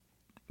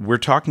we're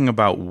talking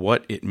about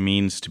what it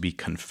means to be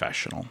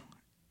confessional.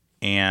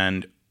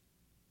 And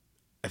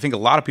I think a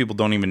lot of people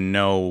don't even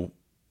know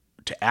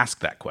to ask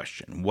that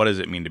question. What does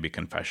it mean to be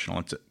confessional?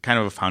 It's kind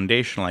of a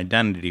foundational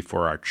identity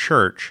for our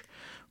church,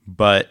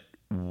 but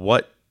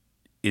what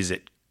is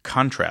it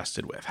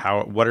contrasted with?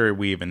 What are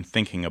we even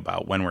thinking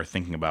about when we're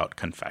thinking about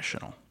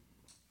confessional?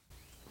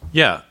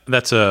 Yeah,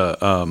 that's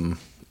one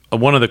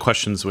of the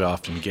questions we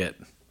often get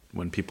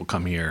when people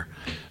come here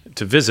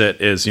to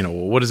visit is, well,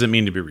 what does it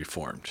mean to be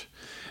reformed?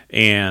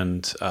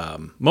 And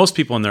most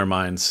people in their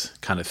minds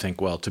kind of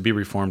think, well, to be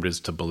reformed is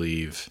to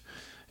believe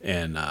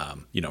in,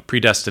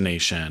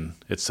 predestination.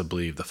 It's to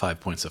believe the 5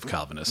 points of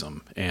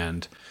Calvinism.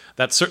 And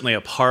that's certainly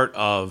a part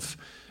of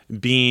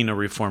being a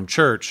Reformed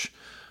church.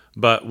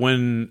 But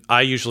when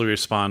I usually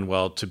respond,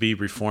 well, to be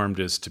Reformed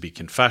is to be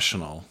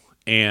confessional.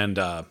 And,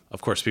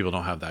 of course, people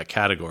don't have that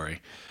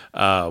category,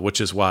 which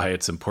is why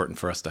it's important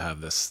for us to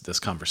have this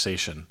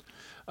conversation.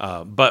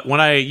 But when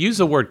I use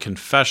the word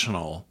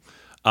confessional,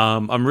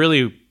 I'm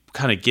really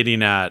kind of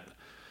getting at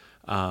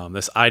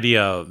this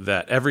idea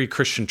that every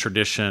Christian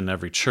tradition,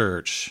 every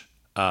church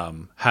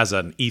has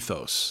an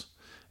ethos.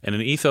 And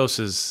an ethos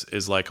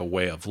is like a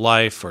way of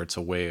life, or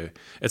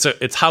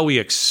it's how we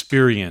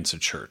experience a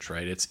church,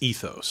 right? It's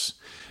ethos.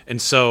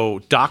 And so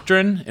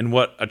doctrine and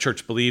what a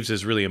church believes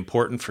is really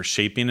important for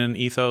shaping an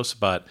ethos,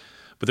 but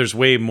there's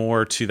way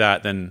more to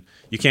that than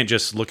you can't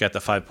just look at the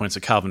 5 points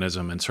of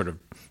Calvinism and sort of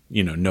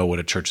know what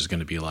a church is going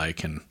to be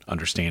like and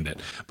understand it.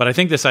 But I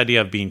think this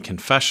idea of being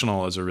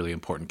confessional is a really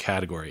important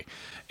category.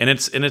 And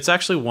it's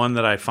actually one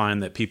that I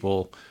find that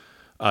people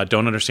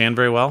don't understand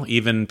very well,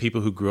 even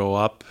people who grow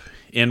up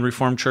in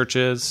Reformed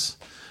churches.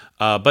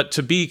 But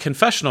to be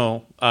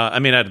confessional,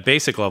 at a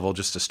basic level,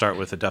 just to start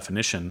with a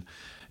definition,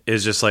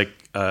 is just like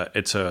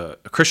it's a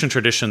Christian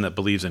tradition that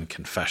believes in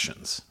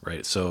confessions,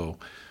 right? So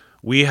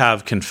we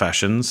have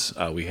confessions.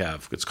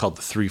 It's called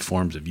the three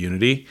forms of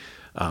unity,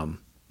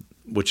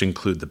 which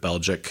include the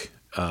Belgic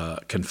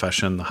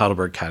Confession, the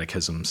Heidelberg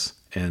Catechisms,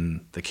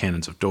 and the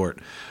Canons of Dort.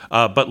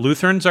 But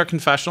Lutherans are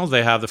confessional.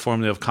 They have the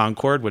Formula of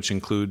Concord, which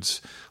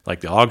includes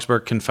like the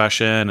Augsburg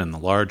Confession and the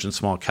large and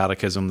small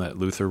catechism that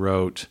Luther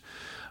wrote.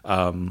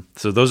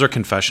 So those are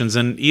confessions.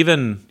 And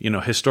even,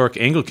 historic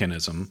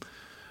Anglicanism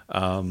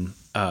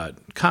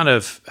kind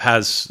of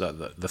has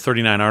the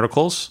 39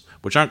 Articles,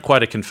 which aren't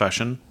quite a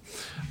confession,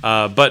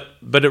 but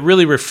it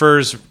really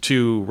refers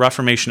to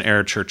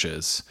Reformation-era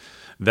churches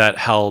that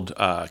held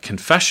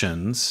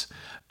confessions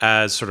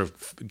as sort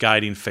of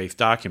guiding faith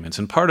documents.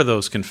 And part of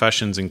those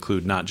confessions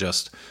include not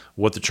just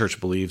what the church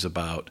believes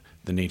about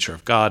the nature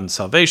of God and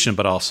salvation,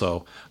 but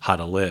also how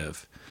to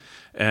live.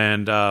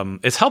 And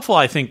it's helpful,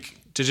 I think,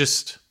 to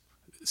just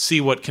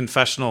see what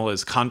confessional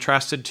is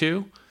contrasted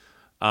to.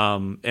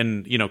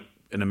 And,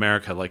 in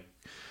America, like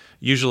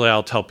usually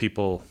I'll tell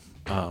people,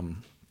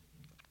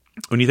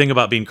 when you think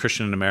about being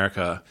Christian in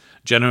America,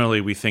 generally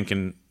we think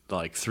in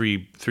like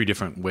three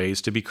different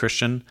ways to be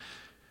Christian.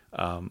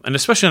 And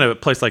especially in a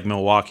place like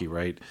Milwaukee,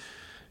 right?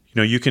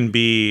 You can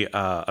be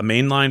a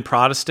mainline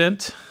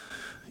Protestant,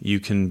 you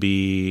can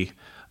be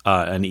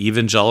an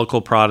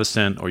evangelical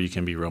Protestant, or you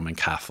can be Roman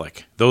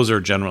Catholic. Those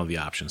are generally the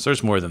options.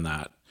 There's more than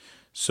that.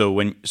 So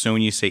when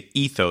you say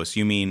ethos,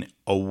 you mean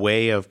a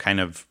way of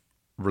kind of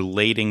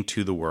relating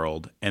to the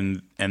world,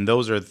 and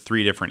those are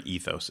three different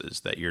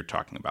ethoses that you're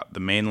talking about: the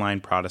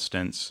mainline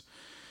Protestants,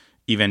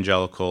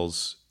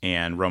 evangelicals,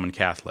 and Roman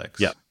Catholics.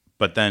 Yeah.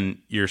 But then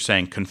you're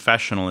saying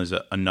confessional is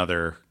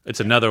another. It's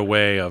another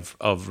way of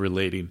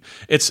relating.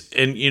 It's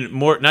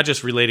more not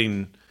just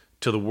relating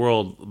to the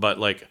world, but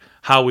like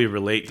how we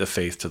relate the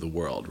faith to the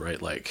world,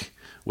 right? Like,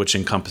 which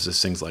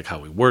encompasses things like how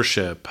we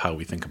worship, how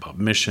we think about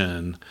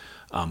mission,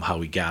 how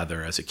we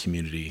gather as a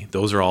community.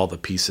 Those are all the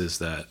pieces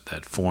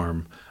that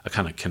form a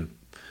kind of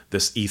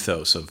this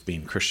ethos of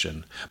being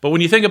Christian. But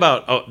when you think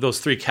about those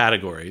three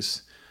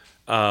categories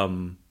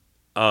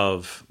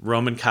of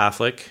Roman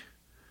Catholic,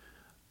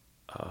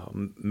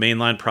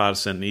 mainline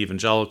Protestant, and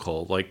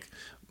evangelical, like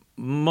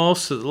a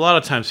lot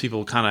of times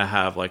people kind of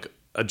have like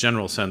a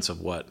general sense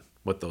of what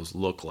those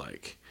look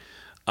like.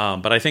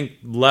 But I think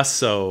less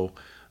so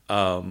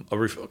kind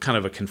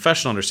of a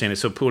confessional understanding.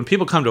 So when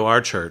people come to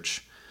our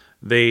church,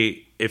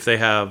 if they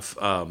have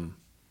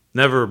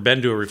never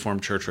been to a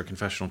Reformed church or a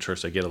confessional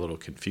church, they get a little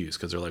confused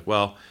because they're like,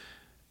 well,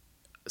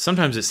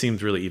 sometimes it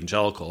seems really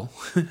evangelical,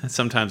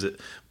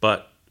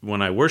 but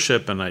when I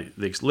worship and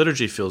the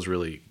liturgy feels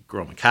really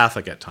Roman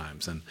Catholic at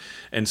times,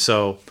 and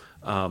so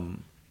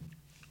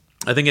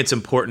I think it's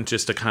important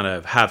just to kind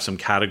of have some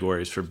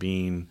categories for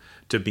being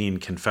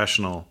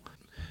confessional.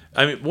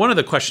 I mean, one of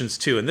the questions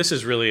too, and this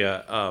is really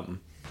a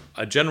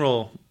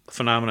general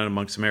phenomenon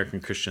amongst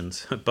American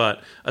Christians,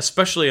 but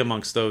especially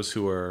amongst those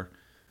who are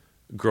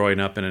growing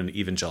up in an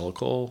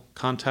evangelical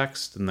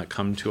context and that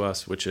come to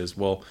us, which is,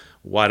 well,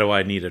 why do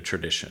I need a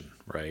tradition,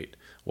 right?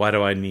 Why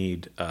do I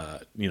need,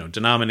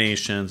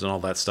 denominations and all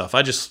that stuff?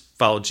 I just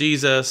follow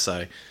Jesus.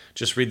 I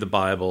just read the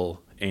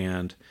Bible.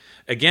 And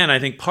again, I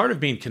think part of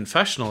being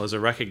confessional is a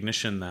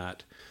recognition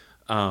that,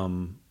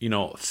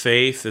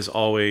 faith is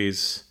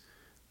always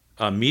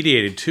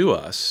mediated to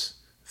us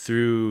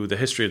through the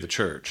history of the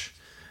church.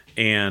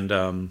 And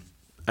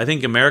I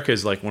think America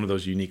is like one of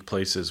those unique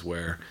places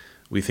where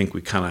we think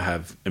we kind of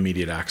have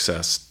immediate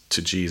access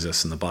to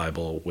Jesus and the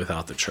Bible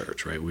without the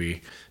church, right?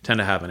 We tend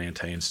to have an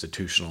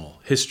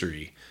anti-institutional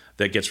history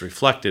that gets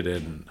reflected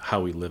in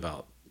how we live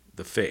out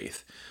the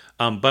faith.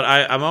 But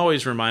I'm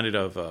always reminded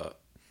of,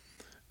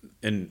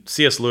 in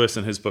C.S. Lewis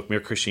in his book Mere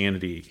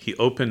Christianity, he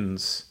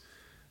opens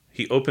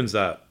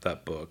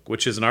that book,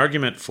 which is an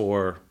argument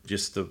for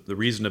just the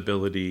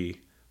reasonability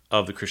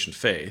of the Christian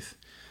faith.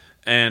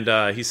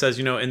 And he says,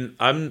 and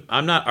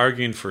I'm not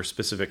arguing for a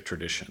specific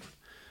tradition.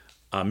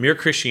 Mere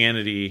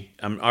Christianity,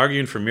 I'm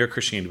arguing for mere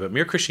Christianity, but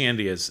mere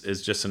Christianity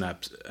is just an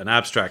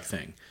abstract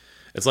thing.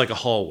 It's like a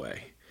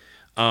hallway.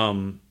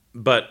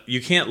 But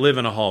you can't live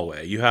in a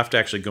hallway. You have to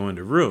actually go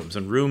into rooms,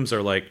 and rooms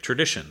are like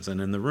traditions. And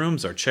in the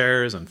rooms are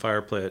chairs and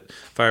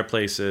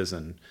fireplaces,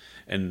 and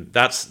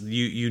that's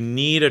you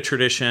need a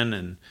tradition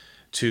and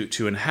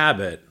to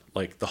inhabit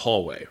like the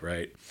hallway,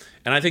 right?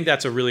 And I think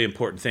that's a really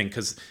important thing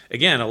because,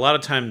 again, a lot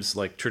of times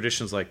like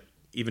traditions like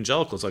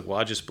evangelicals, like, well,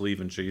 I just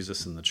believe in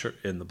Jesus and the church,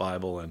 in the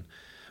Bible,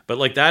 but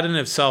like that in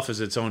itself is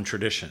its own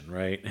tradition,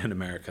 right? In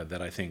America,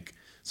 that I think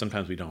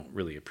sometimes we don't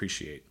really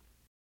appreciate.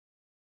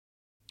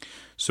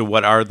 So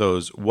what are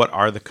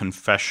the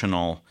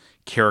confessional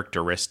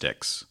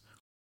characteristics?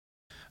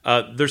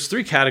 There's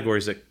three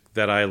categories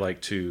that I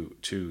like to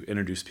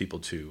introduce people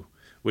to,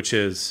 which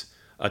is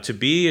to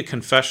be a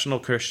confessional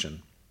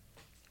Christian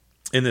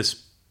in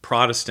this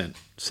Protestant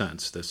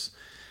sense.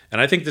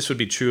 And I think this would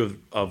be true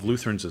of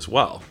Lutherans as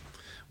well.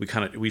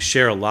 We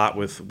share a lot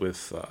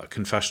with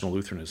confessional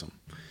Lutheranism.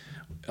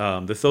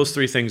 Those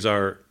three things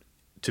are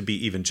to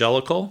be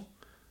evangelical,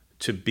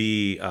 to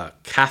be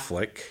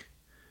Catholic,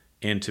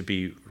 and to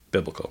be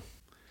biblical.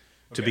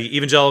 Okay. To be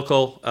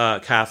evangelical,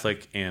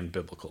 Catholic, and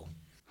biblical.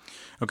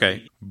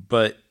 Okay,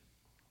 but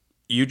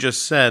you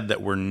just said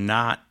that we're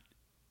not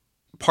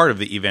part of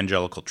the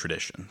evangelical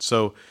tradition.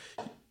 So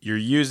you're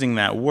using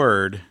that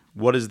word.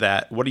 What is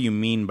that? What do you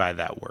mean by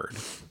that word?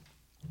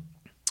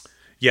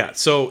 Yeah,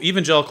 so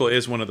evangelical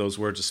is one of those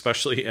words,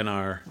 especially in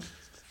our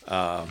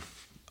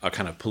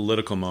kind of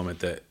political moment,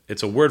 that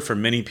it's a word for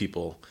many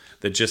people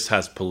that just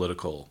has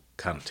political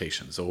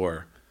connotations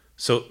or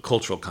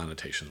cultural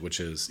connotations,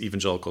 which is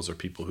evangelicals are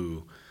people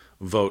who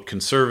vote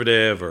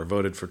conservative or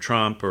voted for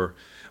Trump,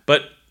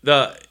 but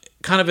the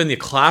kind of in the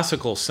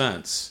classical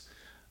sense.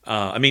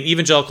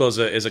 Evangelical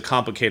is a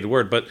complicated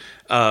word, but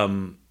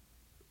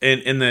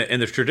in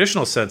the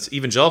traditional sense,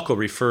 evangelical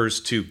refers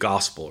to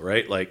gospel,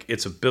 right? Like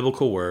it's a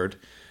biblical word,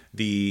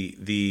 the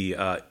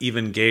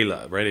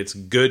evangela, right? It's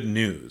good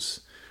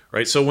news,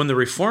 right? So when the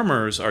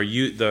reformers are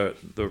the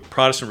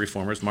Protestant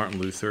reformers, Martin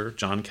Luther,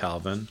 John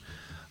Calvin,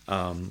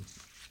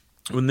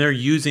 when they're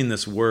using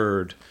this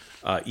word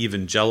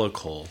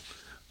evangelical,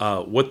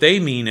 what they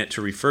mean it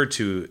to refer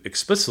to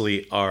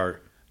explicitly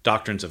are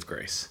doctrines of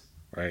grace,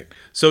 right?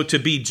 So to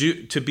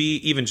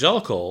be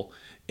evangelical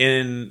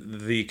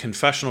in the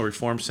confessional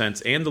reform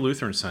sense and the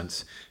Lutheran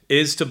sense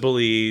is to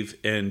believe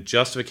in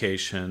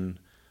justification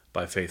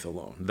by faith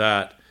alone.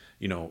 That,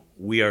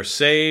 we are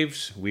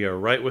saved, we are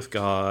right with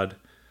God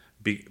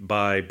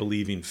by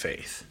believing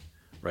faith,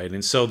 right?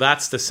 And so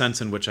that's the sense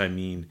in which I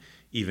mean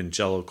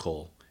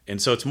evangelical. And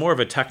so it's more of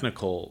a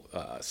technical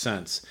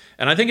sense.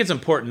 And I think it's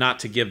important not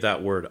to give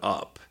that word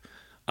up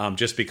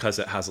just because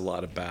it has a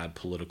lot of bad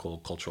political,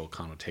 cultural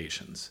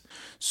connotations.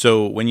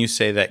 So when you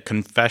say that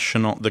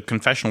the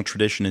confessional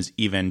tradition is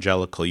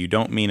evangelical, you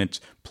don't mean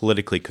it's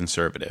politically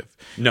conservative.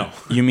 No.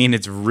 You mean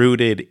it's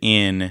rooted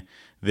in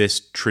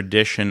this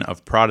tradition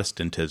of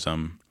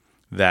Protestantism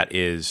that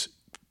is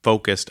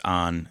focused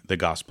on the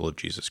gospel of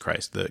Jesus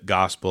Christ, the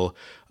gospel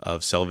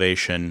of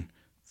salvation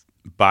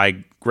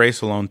by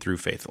grace alone through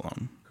faith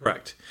alone.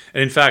 Correct.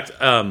 And in fact,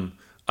 I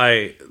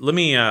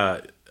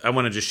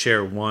want to just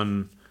share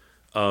one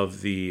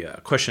of the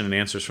question and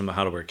answers from the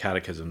Heidelberg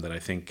Catechism that I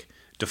think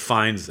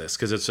defines this,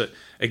 because it's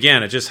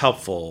just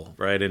helpful,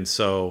 right? And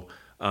so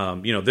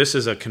this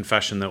is a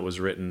confession that was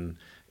written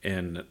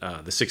in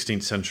the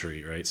 16th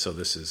century, right? So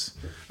this is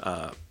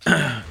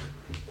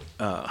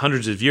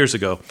hundreds of years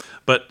ago.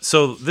 But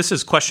so this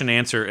is question and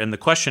answer, and the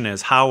question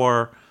is, how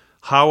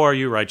are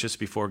you righteous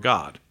before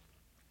God?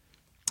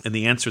 And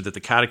the answer that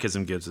the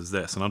Catechism gives is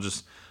this, and I'll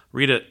just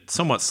read it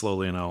somewhat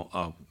slowly, and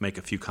I'll make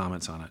a few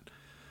comments on it.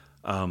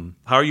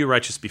 How are you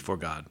righteous before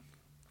God?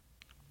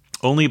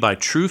 Only by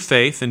true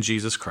faith in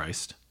Jesus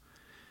Christ,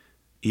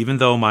 even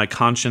though my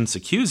conscience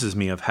accuses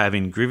me of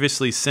having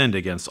grievously sinned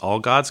against all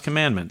God's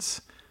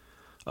commandments,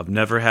 of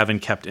never having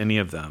kept any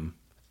of them,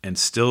 and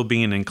still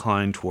being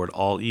inclined toward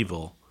all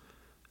evil.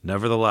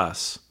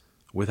 Nevertheless,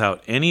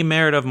 without any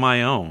merit of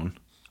my own,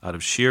 out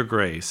of sheer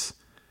grace,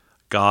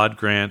 God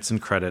grants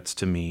and credits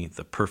to me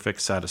the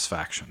perfect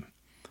satisfaction,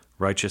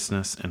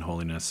 righteousness, and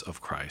holiness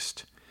of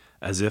Christ,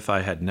 as if I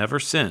had never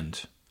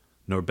sinned,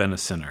 nor been a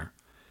sinner,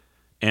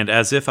 and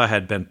as if I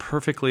had been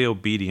perfectly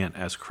obedient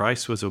as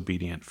Christ was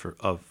obedient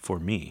for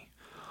me.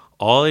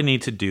 All I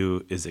need to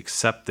do is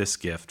accept this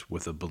gift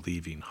with a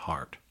believing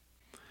heart.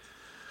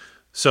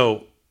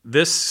 So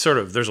there's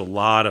a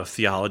lot of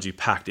theology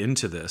packed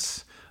into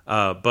this,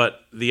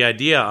 but the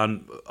idea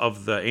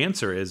of the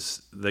answer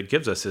is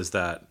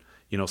that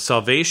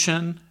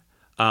salvation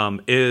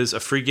is a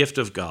free gift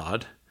of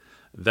God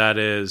that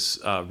is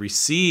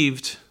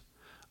received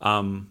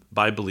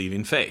by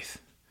believing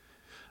faith,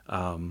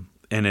 and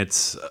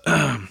it's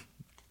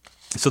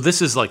so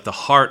this is like the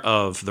heart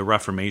of the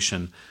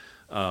Reformation.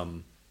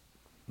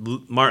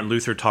 Martin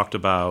Luther talked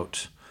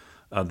about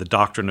the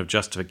doctrine of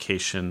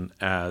justification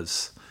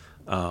as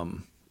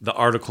the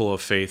article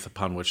of faith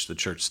upon which the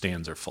church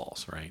stands or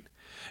falls, right?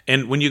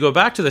 And when you go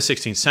back to the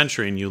 16th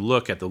century and you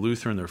look at the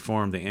Lutheran, the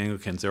Reformed, the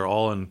Anglicans, they're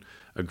all in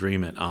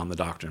agreement on the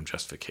doctrine of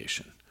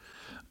justification.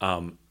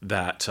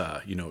 That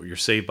you're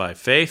saved by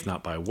faith,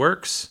 not by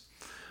works.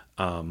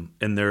 And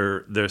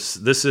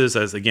this is,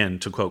 as again,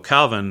 to quote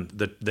Calvin,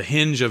 the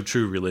hinge of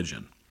true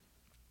religion.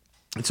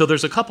 And so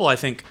there's a couple, I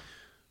think,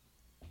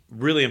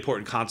 really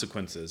important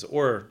consequences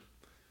or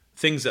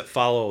things that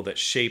follow that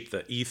shape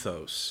the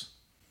ethos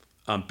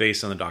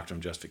based on the doctrine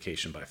of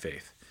justification by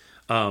faith.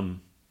 The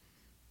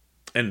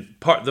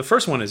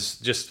first one is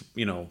just,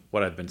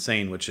 what I've been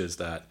saying, which is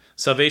that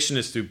salvation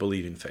is through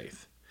believing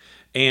faith.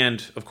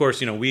 And of course,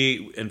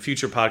 we, in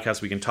future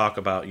podcasts, we can talk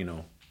about,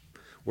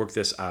 work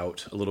this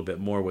out a little bit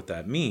more, what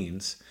that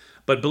means.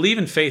 But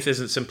believing faith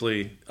isn't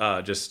simply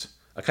just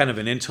a kind of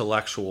an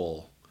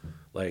intellectual,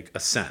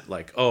 assent,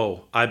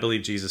 oh, I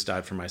believe Jesus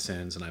died for my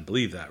sins, and I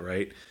believe that,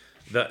 right?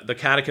 The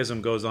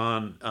Catechism goes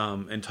on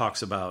and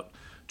talks about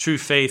true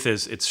faith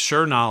it's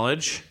sure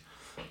knowledge,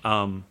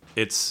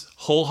 it's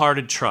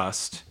wholehearted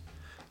trust,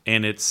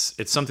 and it's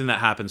something that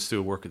happens through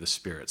a work of the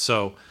Spirit.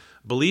 So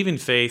believing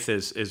faith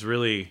is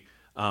really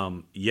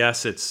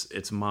yes,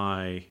 it's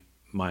my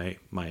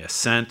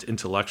assent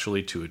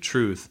intellectually to a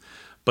truth,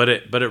 but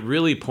it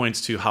really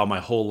points to how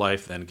my whole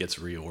life then gets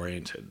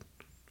reoriented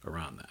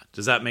around that.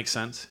 Does that make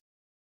sense?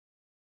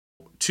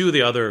 Two of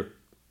the other,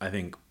 I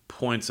think,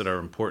 points that are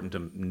important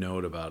to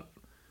note about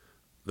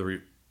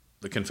the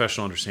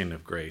confessional understanding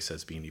of grace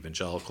as being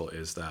evangelical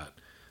is that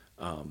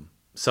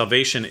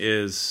salvation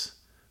is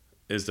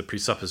the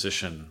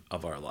presupposition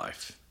of our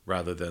life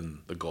rather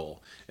than the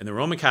goal. In the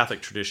Roman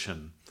Catholic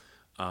tradition,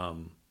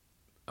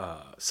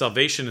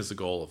 salvation is the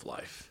goal of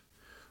life,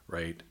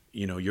 right?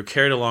 You're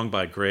carried along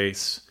by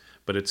grace,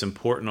 but it's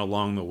important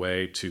along the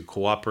way to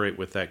cooperate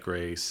with that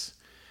grace.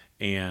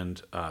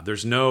 And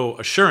there's no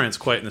assurance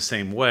quite in the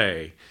same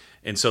way.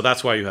 And so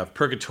that's why you have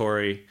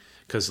purgatory,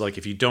 because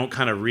if you don't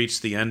kind of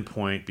reach the end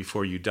point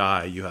before you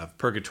die, you have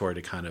purgatory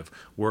to kind of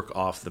work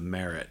off the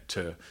merit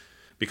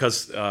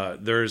because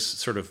there's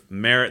sort of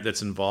merit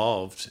that's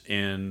involved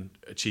in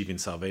achieving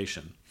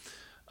salvation.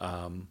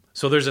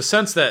 So there's a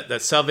sense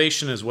that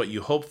salvation is what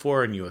you hope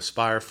for and you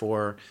aspire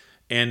for.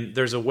 And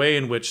there's a way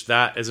in which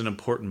that is an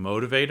important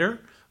motivator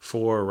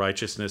for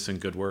righteousness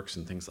and good works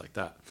and things like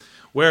that.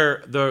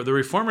 Where the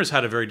Reformers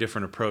had a very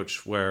different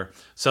approach, where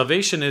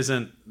salvation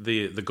isn't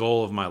the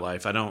goal of my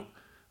life. I don't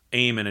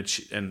aim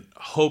and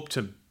hope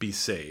to be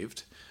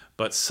saved,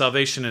 but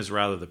salvation is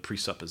rather the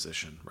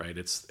presupposition, right?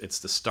 It's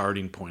the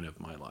starting point of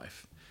my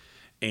life.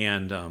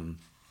 And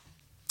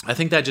I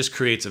think that just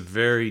creates a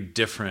very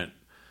different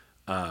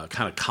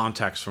kind of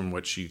context from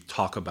which you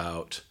talk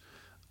about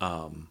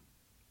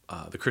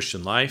the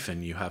Christian life,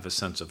 and you have a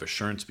sense of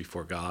assurance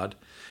before God.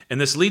 And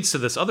this leads to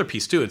this other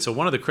piece too. And so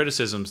one of the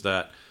criticisms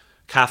that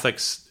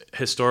Catholics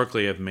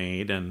historically have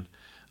made and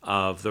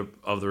of the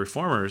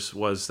Reformers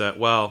was that,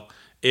 well,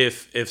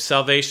 if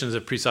salvation is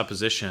a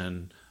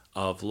presupposition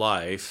of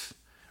life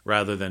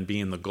rather than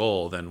being the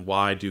goal, then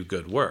why do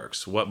good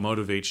works? What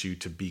motivates you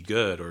to be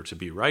good or to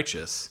be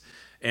righteous?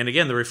 And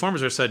again, the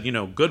Reformers have said,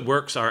 good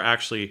works are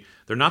actually,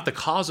 they're not the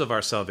cause of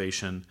our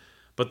salvation,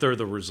 but they're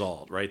the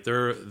result, right?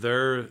 They're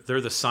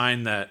the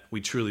sign that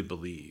we truly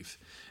believe,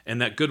 and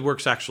that good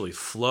works actually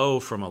flow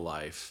from a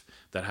life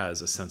that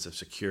has a sense of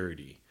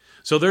security.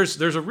 So there's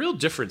a real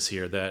difference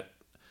here that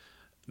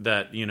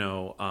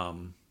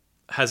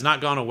has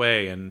not gone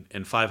away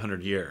in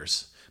 500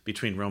 years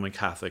between Roman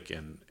Catholic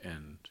and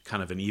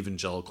kind of an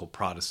evangelical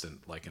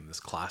Protestant, like in this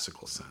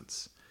classical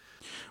sense.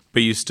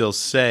 But you still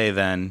say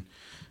then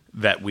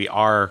that we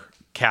are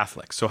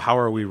Catholic. So how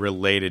are we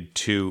related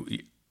to?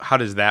 How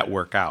does that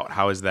work out?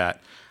 How is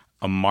that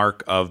a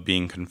mark of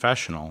being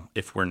confessional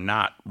if we're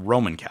not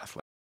Roman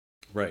Catholic?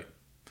 Right.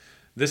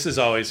 This is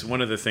always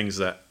one of the things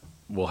that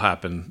will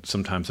happen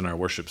sometimes in our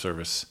worship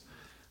service,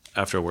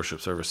 after a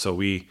worship service. So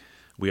we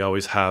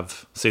always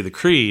have, say, the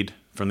Creed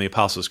from the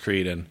Apostles'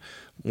 Creed, and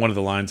one of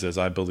the lines is,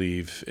 I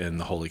believe in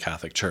the Holy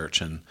Catholic Church.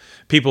 And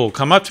people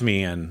come up to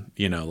me and,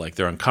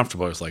 they're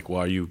uncomfortable. It's like, well,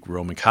 are you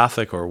Roman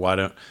Catholic, or why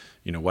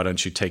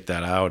don't you take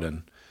that out?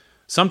 And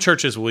some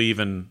churches will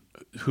even,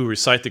 who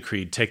recite the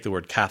Creed, take the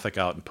word Catholic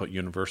out and put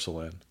universal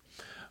in.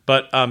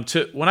 But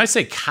when I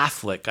say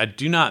Catholic, I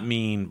do not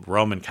mean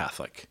Roman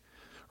Catholic.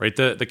 Right,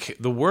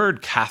 the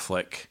word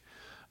Catholic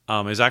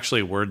is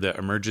actually a word that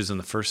emerges in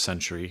the first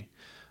century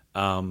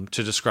to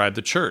describe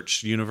the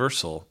church,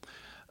 universal.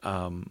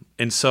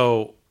 And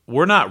so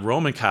we're not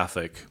Roman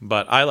Catholic,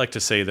 but I like to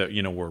say that,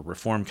 we're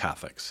Reformed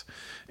Catholics.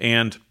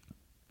 And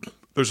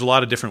there's a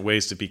lot of different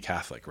ways to be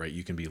Catholic, right?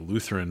 You can be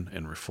Lutheran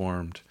and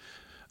Reformed.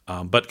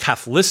 But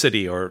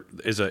Catholicity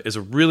is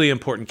a really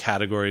important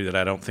category that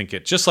I don't think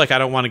just like I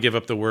don't want to give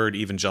up the word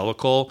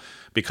evangelical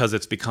because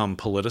it's become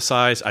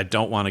politicized. I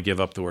don't want to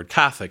give up the word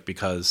Catholic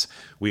because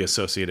we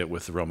associate it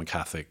with the Roman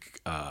Catholic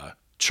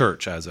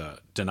Church as a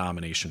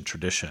denomination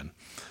tradition.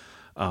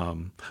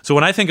 So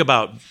when I think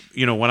about,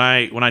 when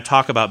I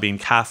talk about being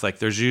Catholic,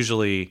 there's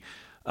usually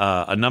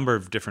a number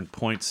of different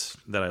points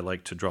that I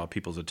like to draw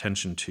people's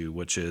attention to,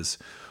 which is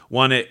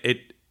one,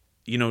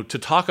 to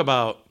talk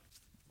about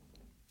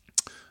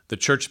the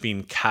church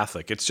being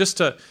Catholic.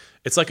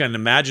 It's like an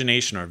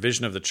imagination or a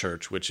vision of the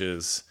church, which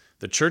is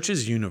the church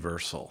is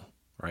universal,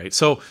 right?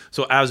 So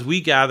as we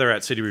gather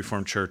at City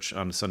Reformed Church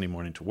on a Sunday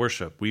morning to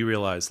worship, we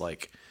realize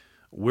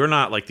we're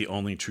not the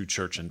only true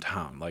church in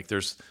town.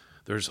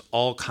 There's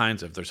all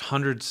kinds of, there's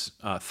hundreds,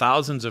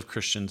 thousands of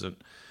Christians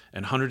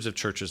and hundreds of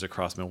churches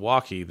across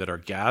Milwaukee that are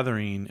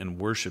gathering and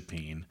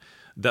worshiping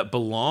that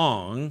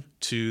belong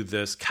to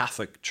this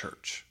Catholic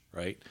church,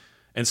 right?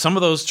 And some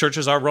of those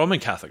churches are Roman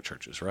Catholic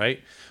churches,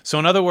 right? So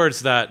in other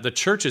words, that the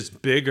church is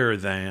bigger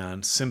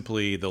than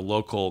simply the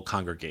local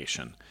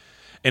congregation.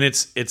 And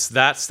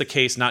that's the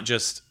case not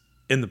just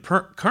in the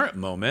current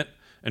moment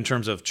in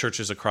terms of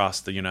churches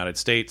across the United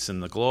States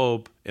and the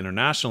globe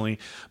internationally,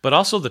 but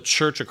also the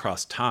church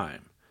across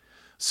time.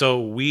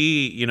 So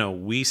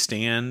we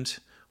stand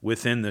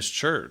within this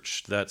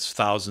church that's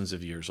thousands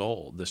of years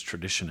old, this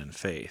tradition and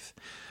faith.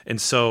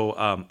 And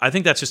so I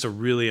think that's just a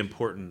really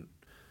important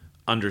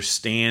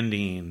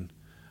understanding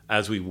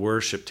as we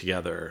worship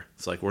together.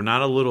 It's we're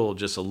not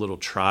just a little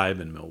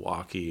tribe in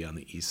Milwaukee on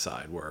the east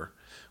side where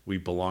we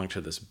belong to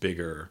this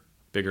bigger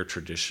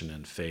tradition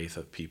and faith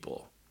of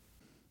people.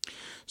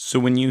 So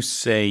when you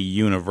say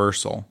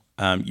universal,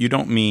 you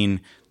don't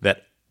mean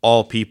that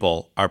all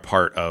people are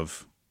part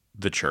of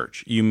the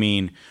church. You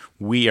mean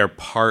we are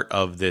part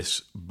of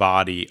this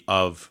body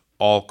of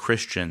all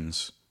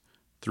Christians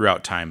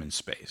throughout time and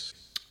space.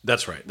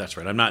 That's right.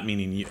 I'm not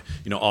meaning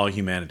all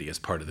humanity is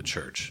part of the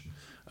church.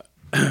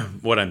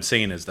 What I'm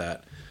saying is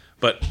that,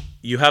 but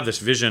you have this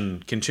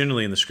vision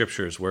continually in the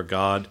scriptures where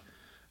God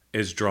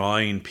is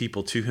drawing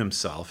people to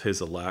himself, his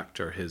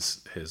elect or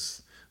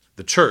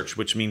the church,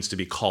 which means to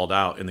be called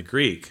out in the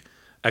Greek.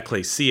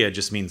 Ecclesia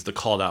just means the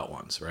called out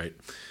ones, right?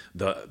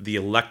 The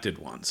elected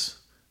ones.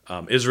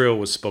 Israel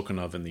was spoken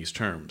of in these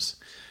terms.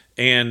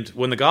 And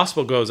when the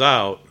gospel goes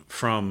out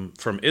from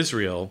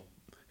Israel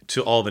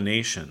to all the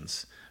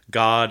nations,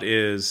 God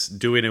is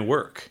doing a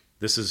work.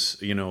 This is,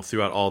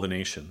 throughout all the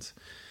nations.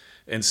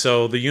 And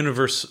so the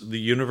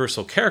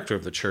universal character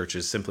of the church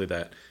is simply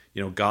that,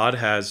 God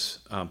has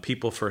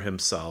people for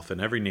himself in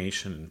every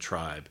nation and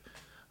tribe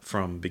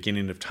from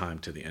beginning of time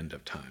to the end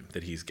of time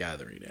that he's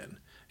gathering in.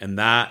 And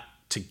that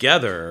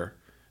together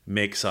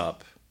makes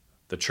up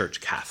the church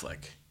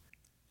Catholic.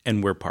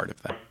 And we're part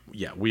of that.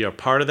 Yeah, we are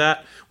part of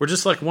that. We're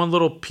just like one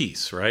little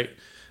piece, right?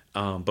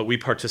 But we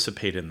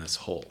participate in this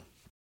whole.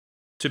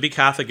 To be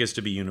Catholic is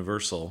to be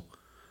universal,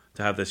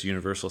 to have this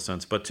universal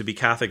sense. But to be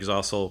Catholic is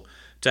also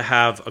to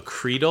have a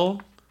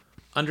creedal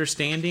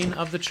understanding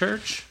of the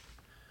church.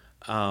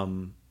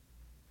 And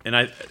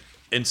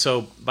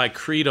so by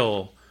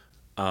creedal,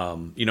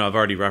 I've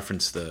already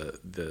referenced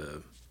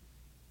the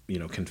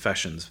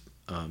confessions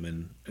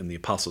in the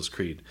Apostles'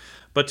 Creed.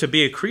 But to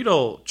be a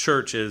creedal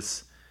church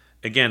is,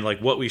 again,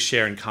 what we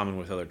share in common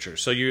with other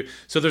churches.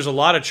 So there's a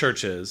lot of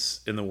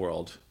churches in the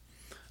world.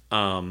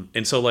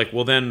 And so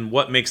well, then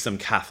what makes them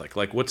Catholic?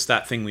 What's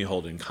that thing we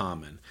hold in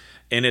common?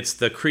 And it's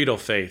the creedal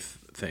faith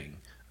thing.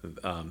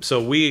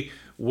 So we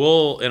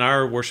will, in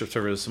our worship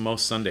service,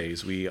 most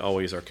Sundays, we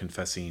always are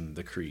confessing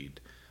the creed.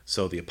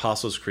 So the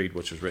Apostles' Creed,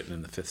 which was written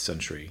in the 5th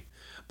century.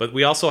 But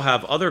we also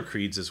have other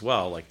creeds as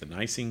well, like the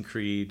Nicene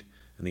Creed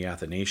and the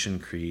Athanasian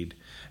Creed.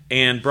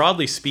 And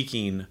broadly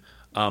speaking,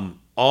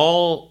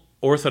 all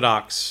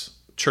Orthodox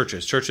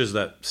churches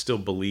that still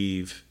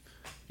believe,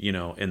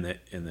 in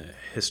the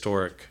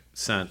historic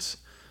sense,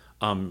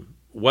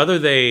 whether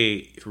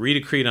they read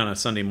a creed on a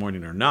Sunday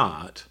morning or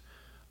not,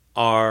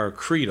 are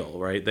creedal,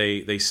 right?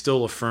 They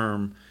still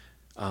affirm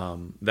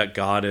that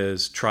God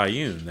is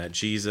triune, that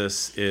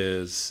Jesus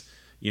is,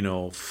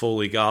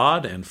 fully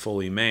God and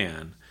fully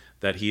man,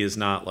 that he is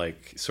not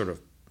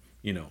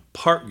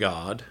part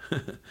God.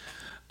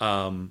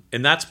 And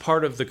that's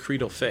part of the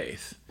creedal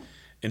faith.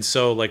 And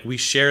so we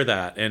share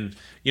that. And,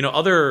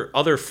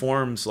 other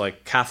forms,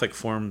 like Catholic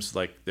forms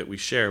that we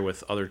share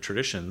with other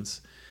traditions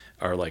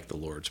are the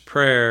Lord's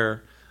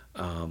Prayer.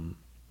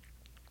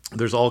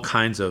 There's all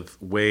kinds of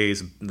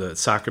ways, the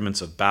sacraments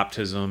of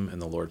baptism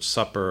and the Lord's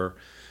Supper.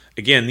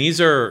 Again,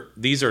 these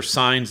are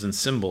signs and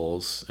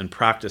symbols and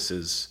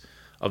practices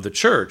of the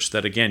church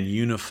that, again,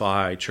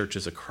 unify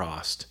churches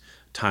across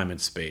time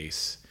and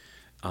space,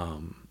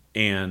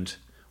 and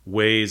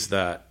ways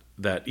that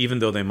even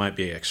though they might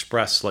be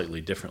expressed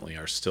slightly differently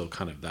are still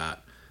kind of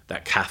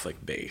that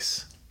Catholic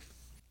base.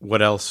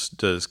 What else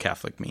does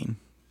Catholic mean?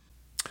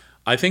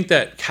 I think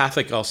that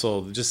Catholic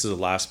also, just as a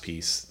last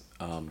piece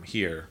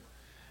here,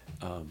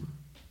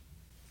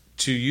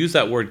 to use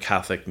that word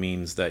Catholic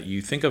means that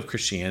you think of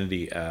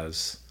Christianity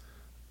as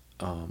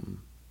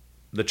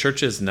the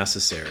church is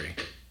necessary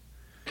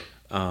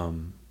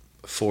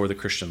for the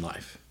Christian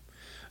life.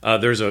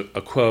 There's a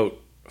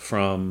quote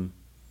from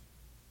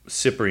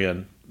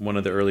Cyprian, one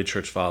of the early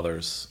church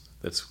fathers,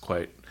 that's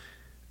quite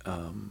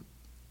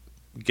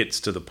gets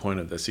to the point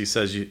of this. He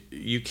says,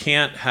 you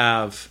can't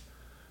have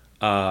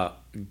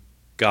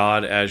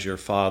God as your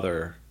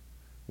father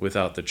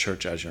without the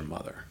church as your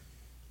mother.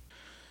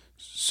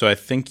 So I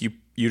think you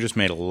just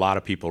made a lot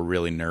of people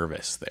really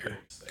nervous there.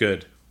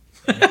 Good.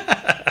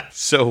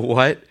 So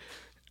one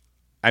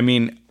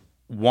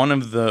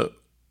of the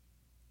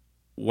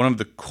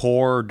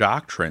core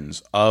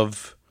doctrines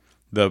of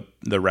the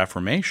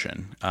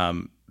Reformation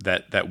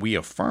that we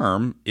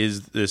affirm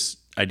is this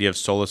idea of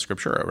sola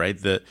scriptura, right?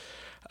 The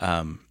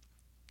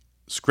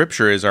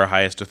Scripture is our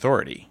highest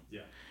authority,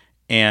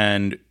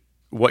 and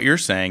what you're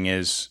saying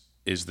is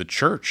the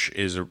church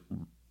is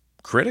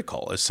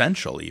critical,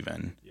 essential,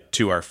 even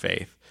to our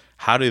faith.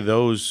 How do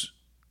those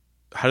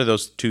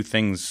two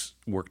things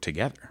work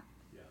together?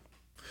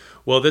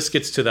 Well, this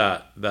gets to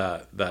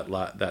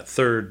that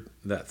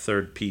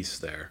third piece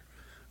there,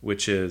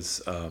 which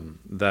is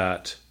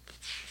the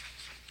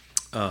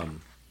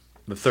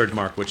third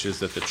mark, which is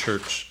that the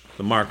church,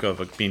 the mark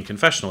of being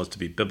confessional, is to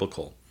be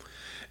biblical.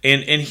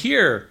 And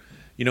here,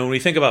 when we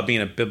think about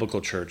being a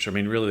biblical church, I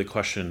mean, really the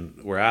question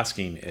we're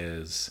asking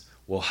is,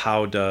 well,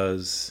 how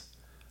does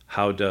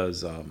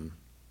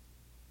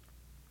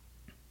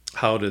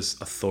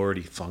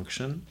authority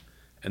function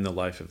in the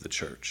life of the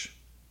church?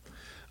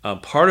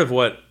 Part of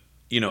what,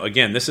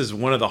 again, this is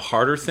one of the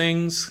harder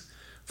things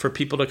for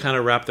people to kind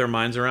of wrap their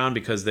minds around,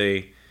 because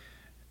they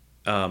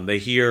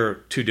hear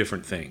two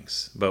different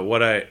things.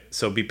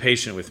 So be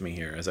patient with me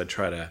here as I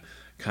try to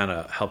kind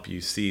of help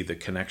you see the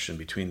connection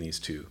between these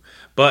two.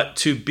 But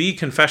to be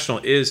confessional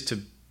is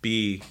to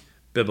be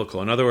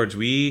biblical. In other words,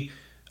 we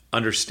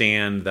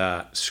understand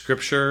that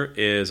Scripture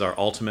is our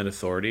ultimate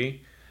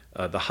authority,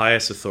 the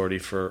highest authority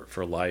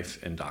for life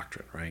and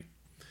doctrine, right?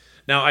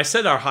 Now, I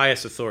said our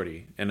highest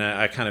authority, and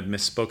I kind of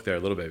misspoke there a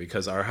little bit,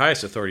 because our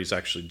highest authority is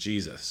actually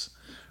Jesus,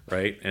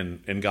 right?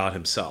 And God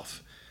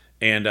himself.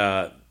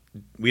 And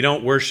we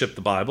don't worship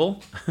the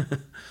Bible.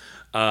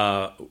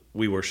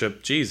 We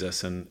worship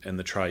Jesus and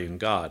the triune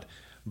God.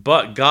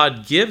 But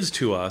God gives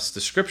to us the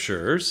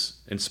Scriptures,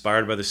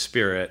 inspired by the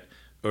Spirit,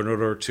 in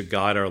order to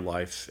guide our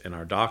life and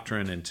our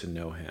doctrine and to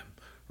know him,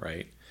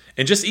 right?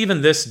 And just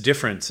even this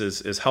difference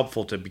is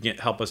helpful to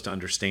help us to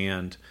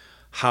understand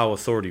how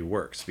authority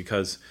works.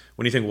 Because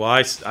when you think,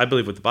 well, I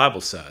believe what the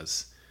Bible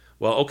says.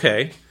 Well,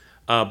 okay,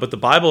 but the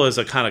Bible is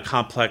a kind of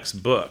complex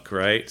book,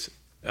 right?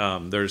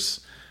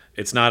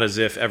 It's not as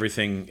if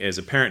everything is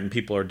apparent and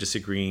people are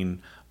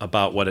disagreeing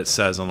about what it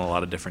says on a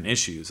lot of different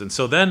issues. And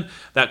so then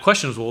that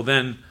question is, well,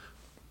 then,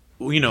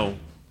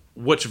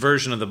 which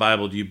version of the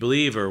Bible do you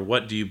believe, or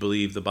what do you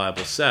believe the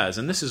Bible says?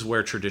 And this is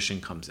where tradition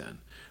comes in,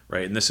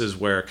 right? And this is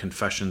where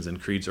confessions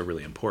and creeds are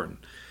really important.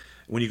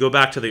 When you go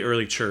back to the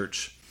early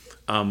church,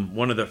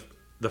 one of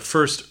the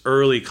first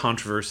early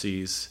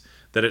controversies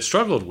that it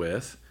struggled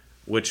with,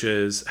 which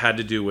had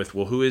to do with,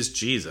 well, who is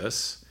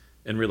Jesus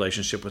in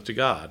relationship with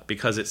God?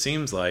 Because it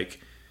seems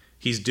like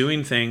he's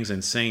doing things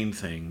and saying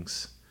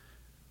things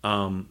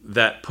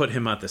that put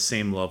him at the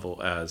same level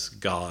as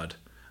God,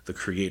 the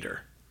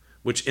Creator,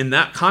 which in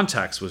that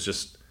context was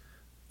just,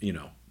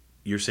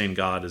 you're saying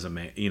God is a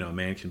man, a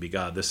man can be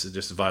God. This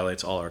just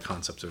violates all our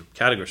concepts of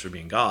categories for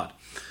being God.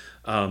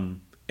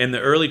 And the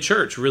early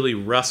church really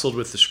wrestled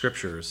with the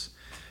Scriptures,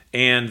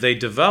 and they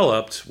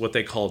developed what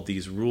they called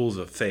these rules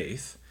of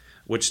faith,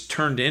 which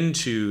turned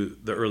into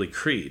the early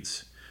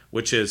creeds,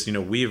 which is,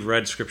 we've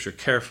read Scripture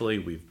carefully,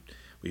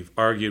 we've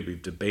argued,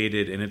 we've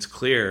debated, and it's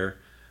clear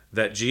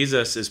that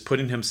Jesus is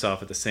putting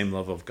himself at the same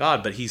level of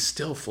God, but he's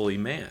still fully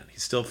man.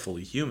 He's still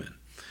fully human.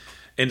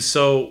 And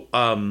so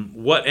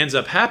what ends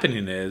up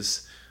happening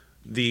is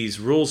these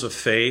rules of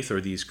faith, or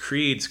these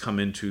creeds, come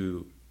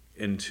into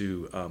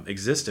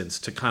existence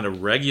to kind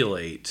of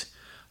regulate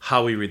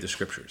how we read the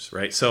Scriptures,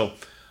 right? So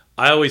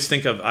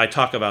I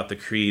talk about the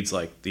creeds,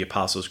 like the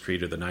Apostles'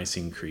 Creed or the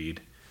Nicene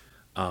Creed,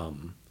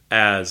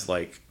 as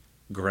like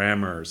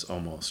grammars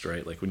almost,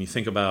 right? Like when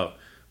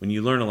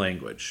you learn a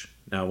language.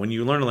 Now, when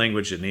you learn a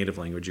language, a native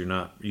language, you're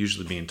not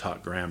usually being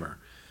taught grammar,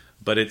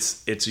 but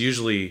it's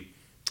usually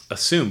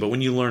assumed. But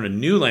when you learn a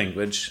new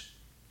language,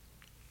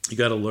 you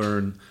got to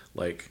learn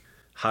like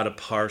how to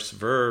parse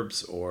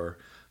verbs, or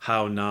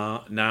how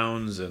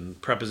nouns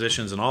and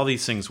prepositions and all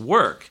these things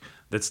work.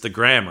 That's the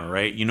grammar,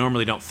 right? You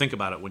normally don't think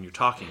about it when you're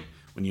talking,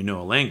 when you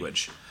know a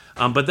language.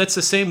 But that's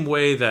the same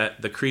way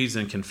that the creeds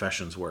and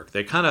confessions work.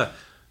 They kind of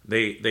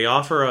they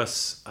offer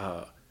us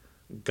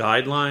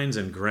guidelines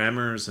and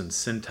grammars and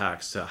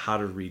syntax to how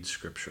to read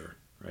Scripture,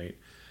 right?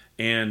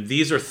 And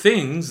these are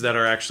things that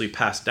are actually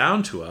passed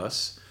down to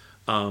us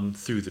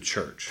through the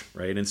church,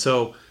 right? And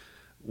so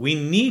we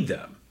need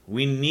them.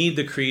 We need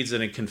the creeds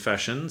and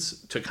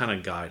confessions to kind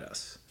of guide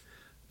us.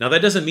 Now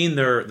that doesn't mean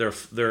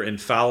they're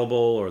infallible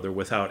or they're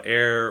without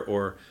error,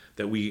 or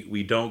that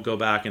we don't go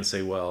back and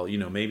say, well,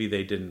 maybe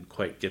they didn't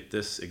quite get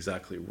this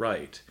exactly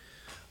right.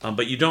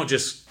 But you can't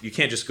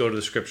just go to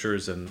the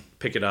scriptures and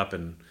pick it up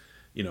and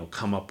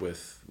come up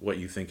with what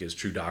you think is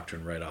true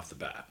doctrine right off the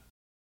bat.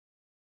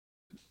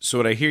 So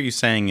what I hear you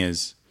saying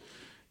is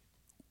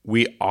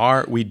we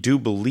do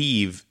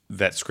believe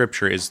that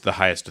Scripture is the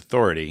highest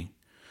authority,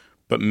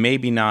 but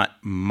maybe not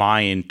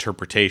my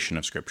interpretation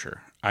of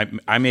Scripture.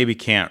 I maybe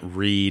can't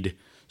read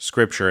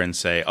Scripture and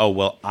say, oh,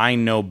 well, I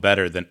know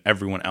better than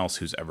everyone else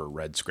who's ever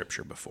read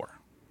Scripture before.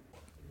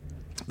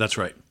 That's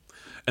right.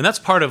 And that's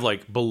part of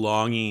like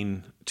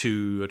belonging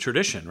to a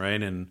tradition,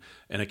 right? And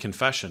a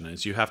confession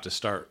is you have to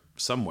start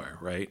somewhere,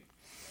 right?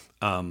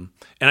 And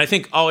I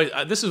think always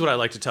this is what I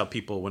like to tell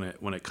people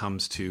when it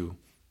comes to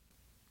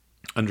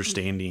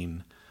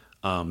understanding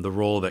the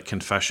role that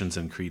confessions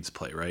and creeds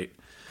play, right?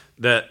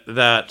 That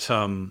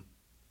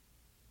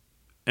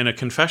in a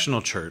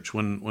confessional church,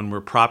 when we're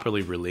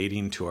properly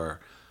relating to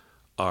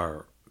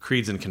our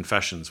creeds and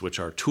confessions, which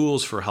are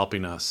tools for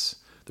helping us,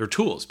 they're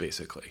tools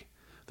basically.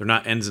 They're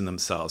not ends in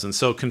themselves. And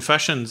so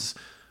confessions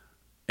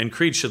and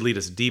creeds should lead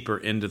us deeper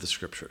into the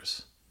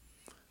scriptures,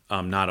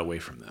 not away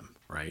from them,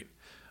 right?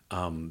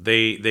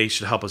 They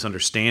should help us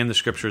understand the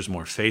scriptures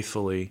more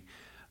faithfully,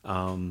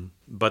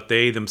 but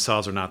they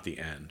themselves are not the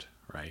end,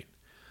 right?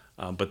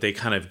 But they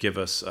kind of give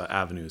us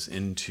avenues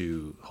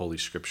into Holy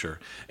Scripture.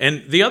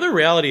 And the other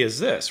reality is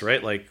this,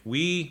 right? Like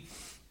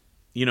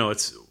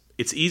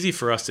it's easy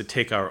for us to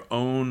take our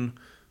own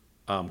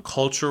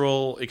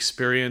cultural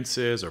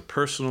experiences or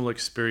personal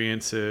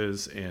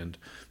experiences and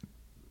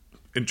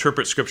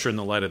interpret Scripture in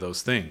the light of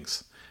those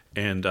things,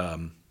 and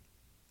kind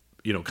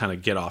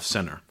of get off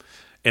center.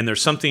 And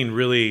there's something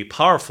really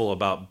powerful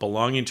about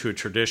belonging to a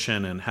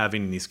tradition and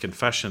having these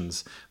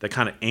confessions that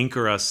kind of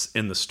anchor us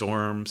in the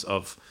storms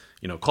of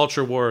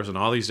culture wars and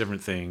all these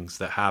different things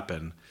that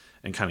happen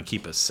and kind of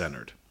keep us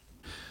centered.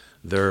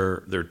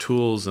 They're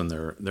tools, and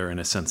they're in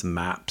a sense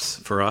maps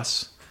for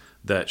us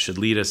that should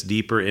lead us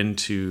deeper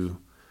into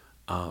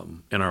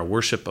in our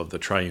worship of the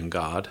triune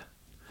God,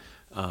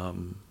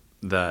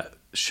 that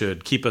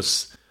should keep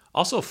us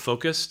also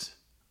focused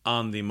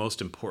on the most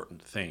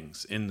important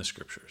things in the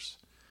scriptures.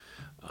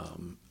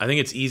 I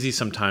think it's easy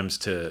sometimes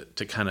to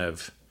kind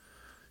of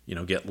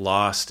get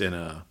lost in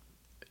a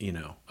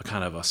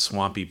kind of a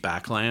swampy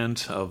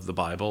backland of the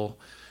Bible,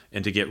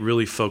 and to get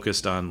really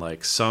focused on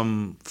like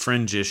some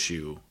fringe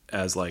issue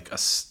as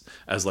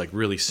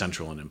really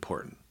central and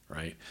important,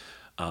 right?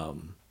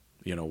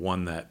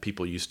 One that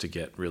people used to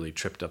get really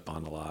tripped up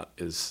on a lot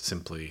is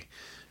simply,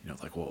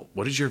 like, well,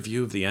 what is your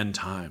view of the end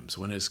times?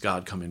 When is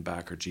God coming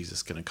back, or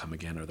Jesus going to come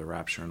again, or the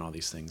rapture, and all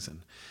these things?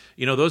 And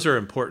those are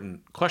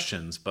important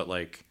questions, but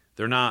like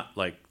they're not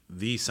like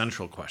the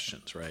central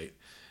questions, right?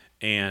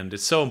 And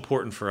it's so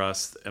important for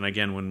us. And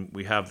again, when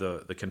we have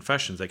the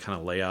confessions, they kind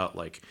of lay out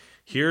like,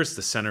 here's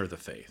the center of the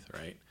faith,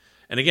 right?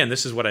 And again,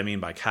 this is what I mean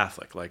by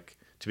Catholic. Like,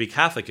 to be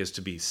Catholic is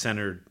to be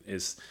centered,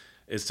 is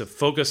to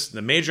focus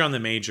the major on the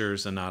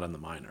majors and not on the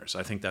minors.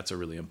 I think that's a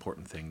really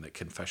important thing that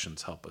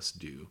confessions help us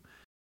do.